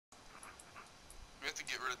have to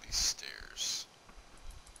get rid of these stairs.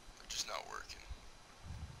 They're just not working.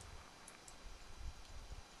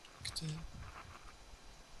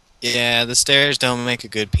 Yeah, the stairs don't make a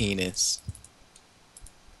good penis.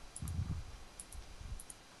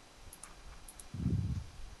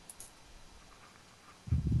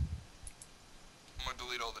 I'm gonna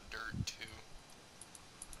delete all the dirt too.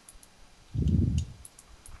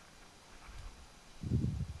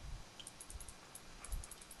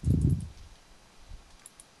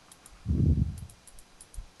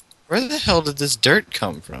 Where the hell did this dirt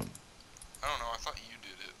come from? I don't know, I thought you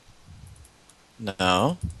did it.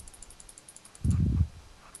 No.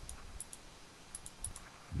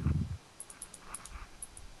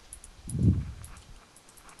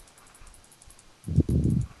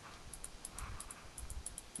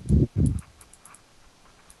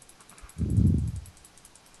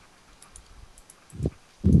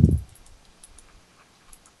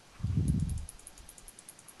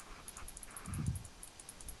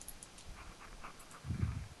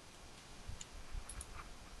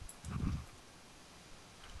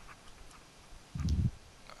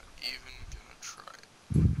 Not even gonna try it.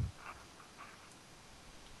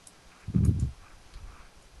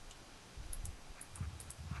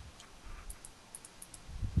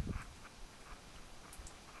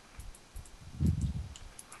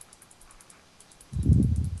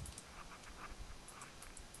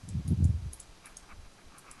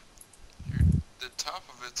 Here, the top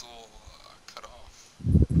of it's all cut off.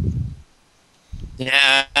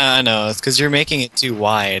 Yeah, I know. It's because you're making it too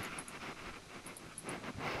wide.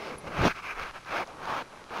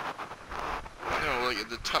 No, like at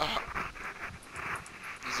the top,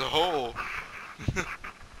 there's a hole.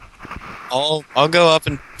 I'll go up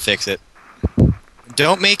and fix it.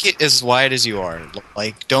 Don't make it as wide as you are.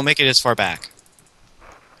 Like, don't make it as far back.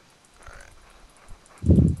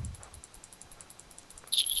 Alright.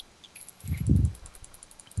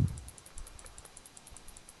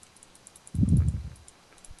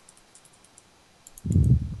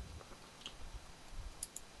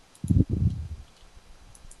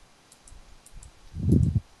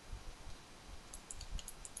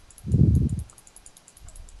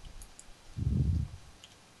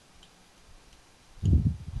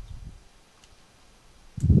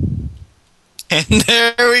 And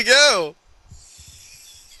there we go.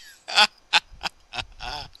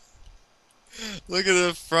 Look at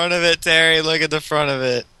the front of it, Terry. Look at the front of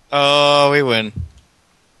it. Oh, we win.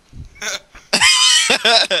 Now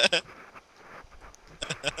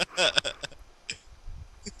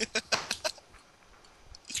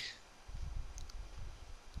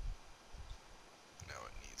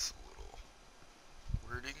it needs a little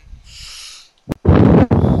wording.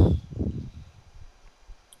 Aww.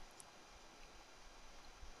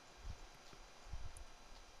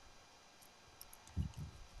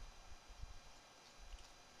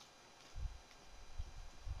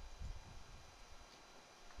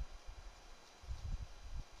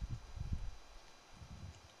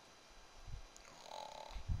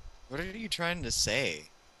 What are you trying to say?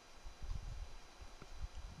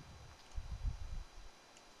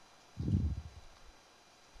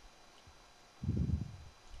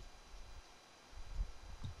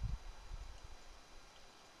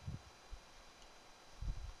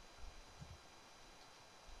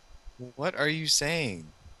 What are you saying?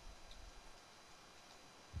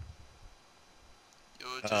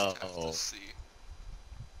 You'll just have to Oh, see.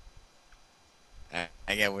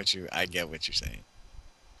 I get what you're saying.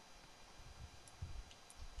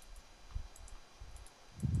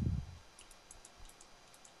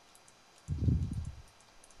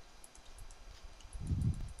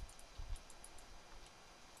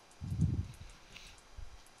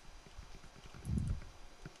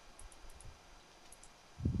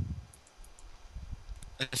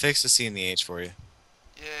 I fixed the C and the H for you.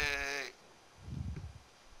 Yay!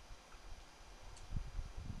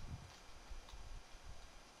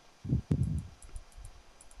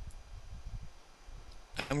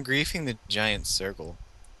 I'm griefing the giant circle.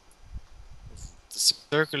 The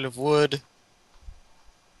circle of wood.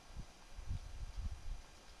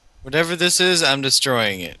 Whatever this is, I'm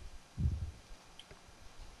destroying it.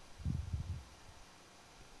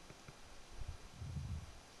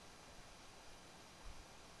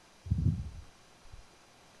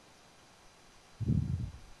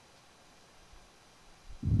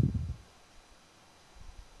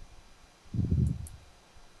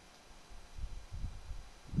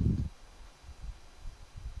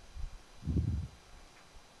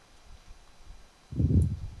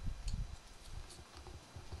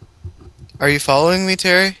 Are you following me,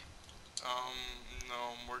 Terry? No,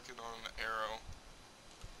 I'm working on an arrow.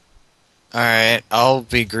 Alright, I'll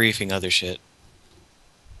be griefing other shit.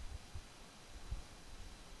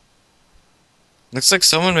 Looks like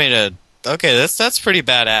someone made a... Okay, that's pretty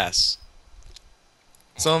badass.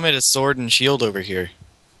 Someone made a sword and shield over here.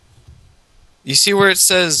 You see where it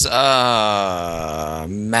says,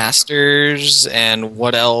 Masters and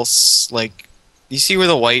what else? Like, you see where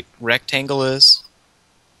the white rectangle is?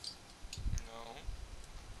 No.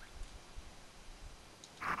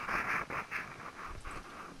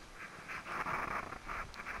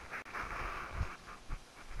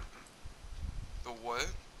 The what?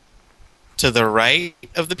 To the right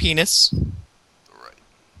of the penis. Do The right.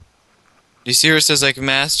 you see where it says, like,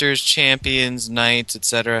 Masters, Champions, Knights,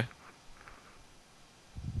 etc.?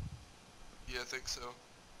 Yeah, I think so.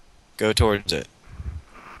 Go towards it.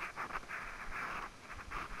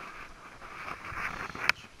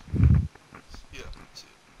 Yeah, see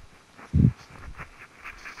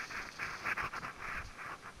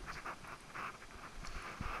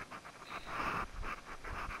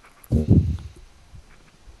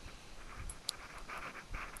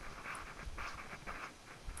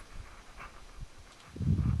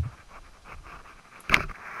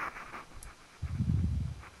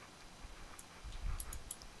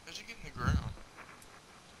how'd you get in the ground?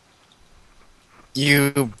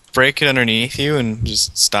 You break it underneath you and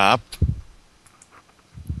just stop.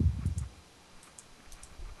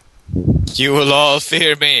 You will all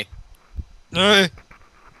fear me. No.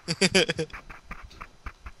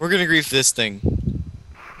 We're gonna grief this thing.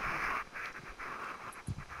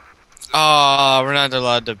 Ah, we're not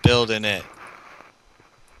allowed to build in it.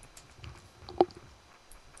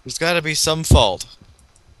 There's gotta be some fault.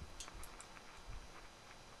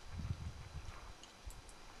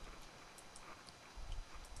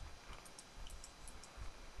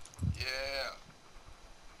 Yeah.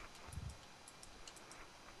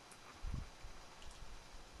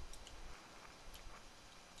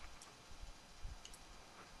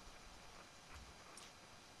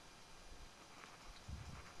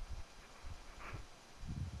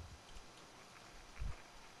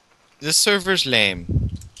 This server's lame.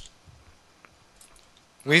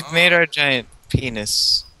 We've Uh-uh. made our giant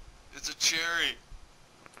penis. It's a cherry.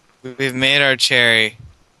 We've made our cherry.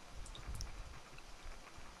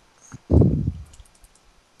 Wanna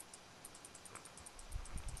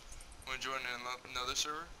join another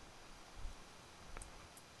server?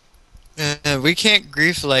 We can't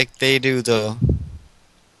grief like they do, though.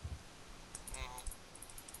 Well,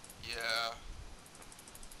 yeah.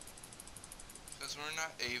 Because we're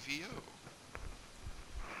not AVO.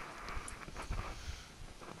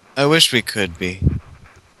 I wish we could be.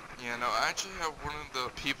 Yeah, no, I actually have one of the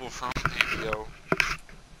people from AVO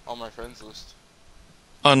on my friends list.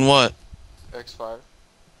 On what? X5.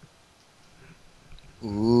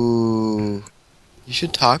 Ooh. You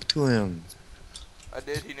should talk to him. I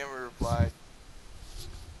did, he never replied.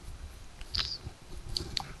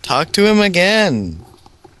 Talk to him again.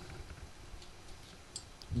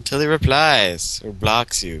 Until he replies or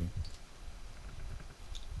blocks you.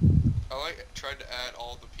 I tried to add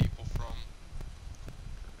all the people from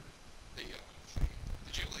the thing.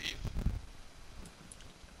 Did you leave?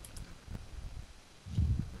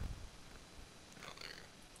 Oh, there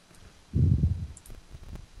you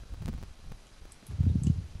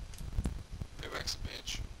go. Hey, Rex,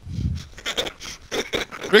 bitch.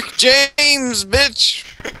 Rick James, bitch!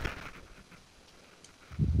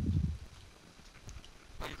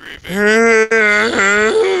 I'm grieving.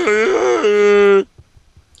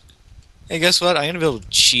 Hey, guess what? I'm gonna build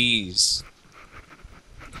cheese.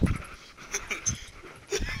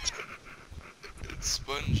 It's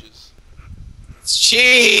sponges. It's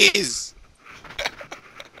cheese!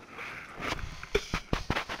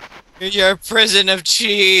 You're a prison of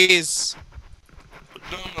cheese!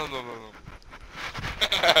 No.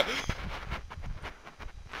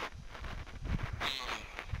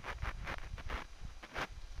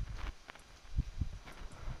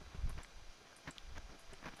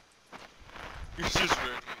 He's just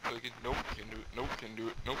randomly clicking. Nope, can do it. Nope, can do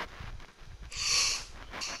it. Nope.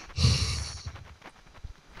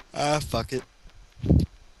 Ah, fuck it.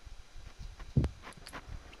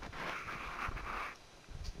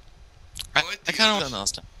 I like the kinda others. want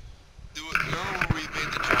last time. Remember where we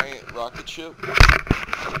made the giant rocket ship?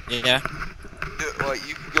 Yeah? Like,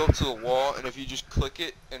 you could go up to the wall, and if you just click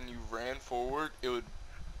it and you ran forward, it would,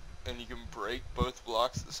 and you can break both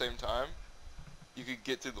blocks at the same time, you could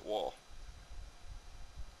get through the wall.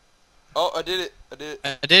 Oh, I did it. I did it.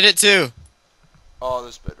 I did it too. Oh,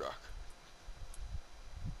 this bedrock.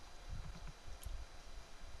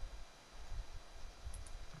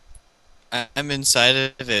 I'm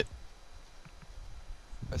inside of it.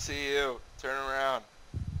 I see you. Turn around.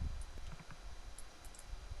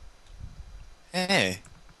 Hey,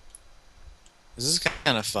 this is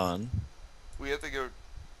kind of fun. We have to go.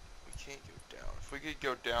 We can't go down. If we could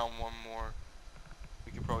go down one more,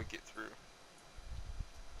 we could probably get through.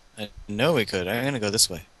 I know we could. I'm gonna go this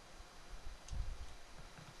way.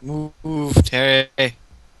 Move, Terry.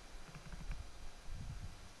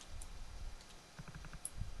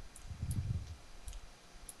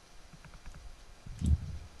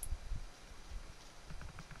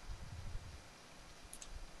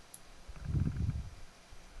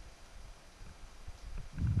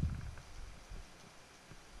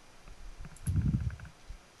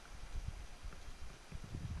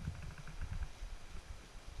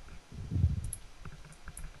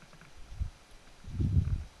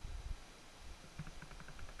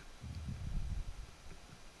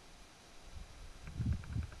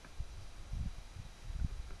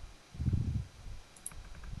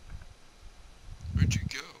 Where'd you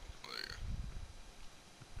go? There.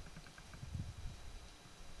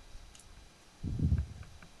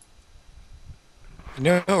 You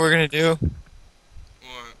know what we're gonna do? What?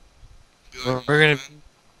 Be We're, like we're gonna. moving?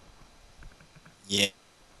 Yeah.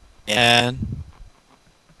 Yeah.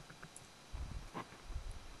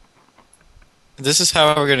 This is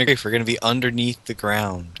how we're gonna. We're gonna be underneath the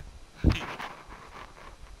ground.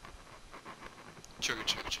 Chugga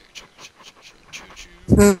chugga chugga chugga chugga chugga choo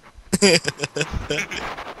choo.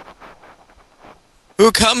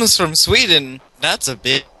 Who comes from Sweden? That's a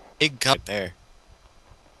big cup there.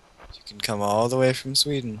 You can come all the way from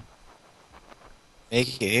Sweden.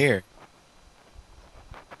 Make it here.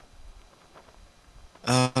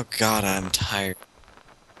 Oh God, I'm tired.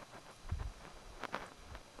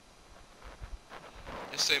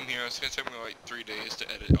 Same here. It's gonna take me like 3 days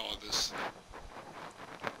to edit all this.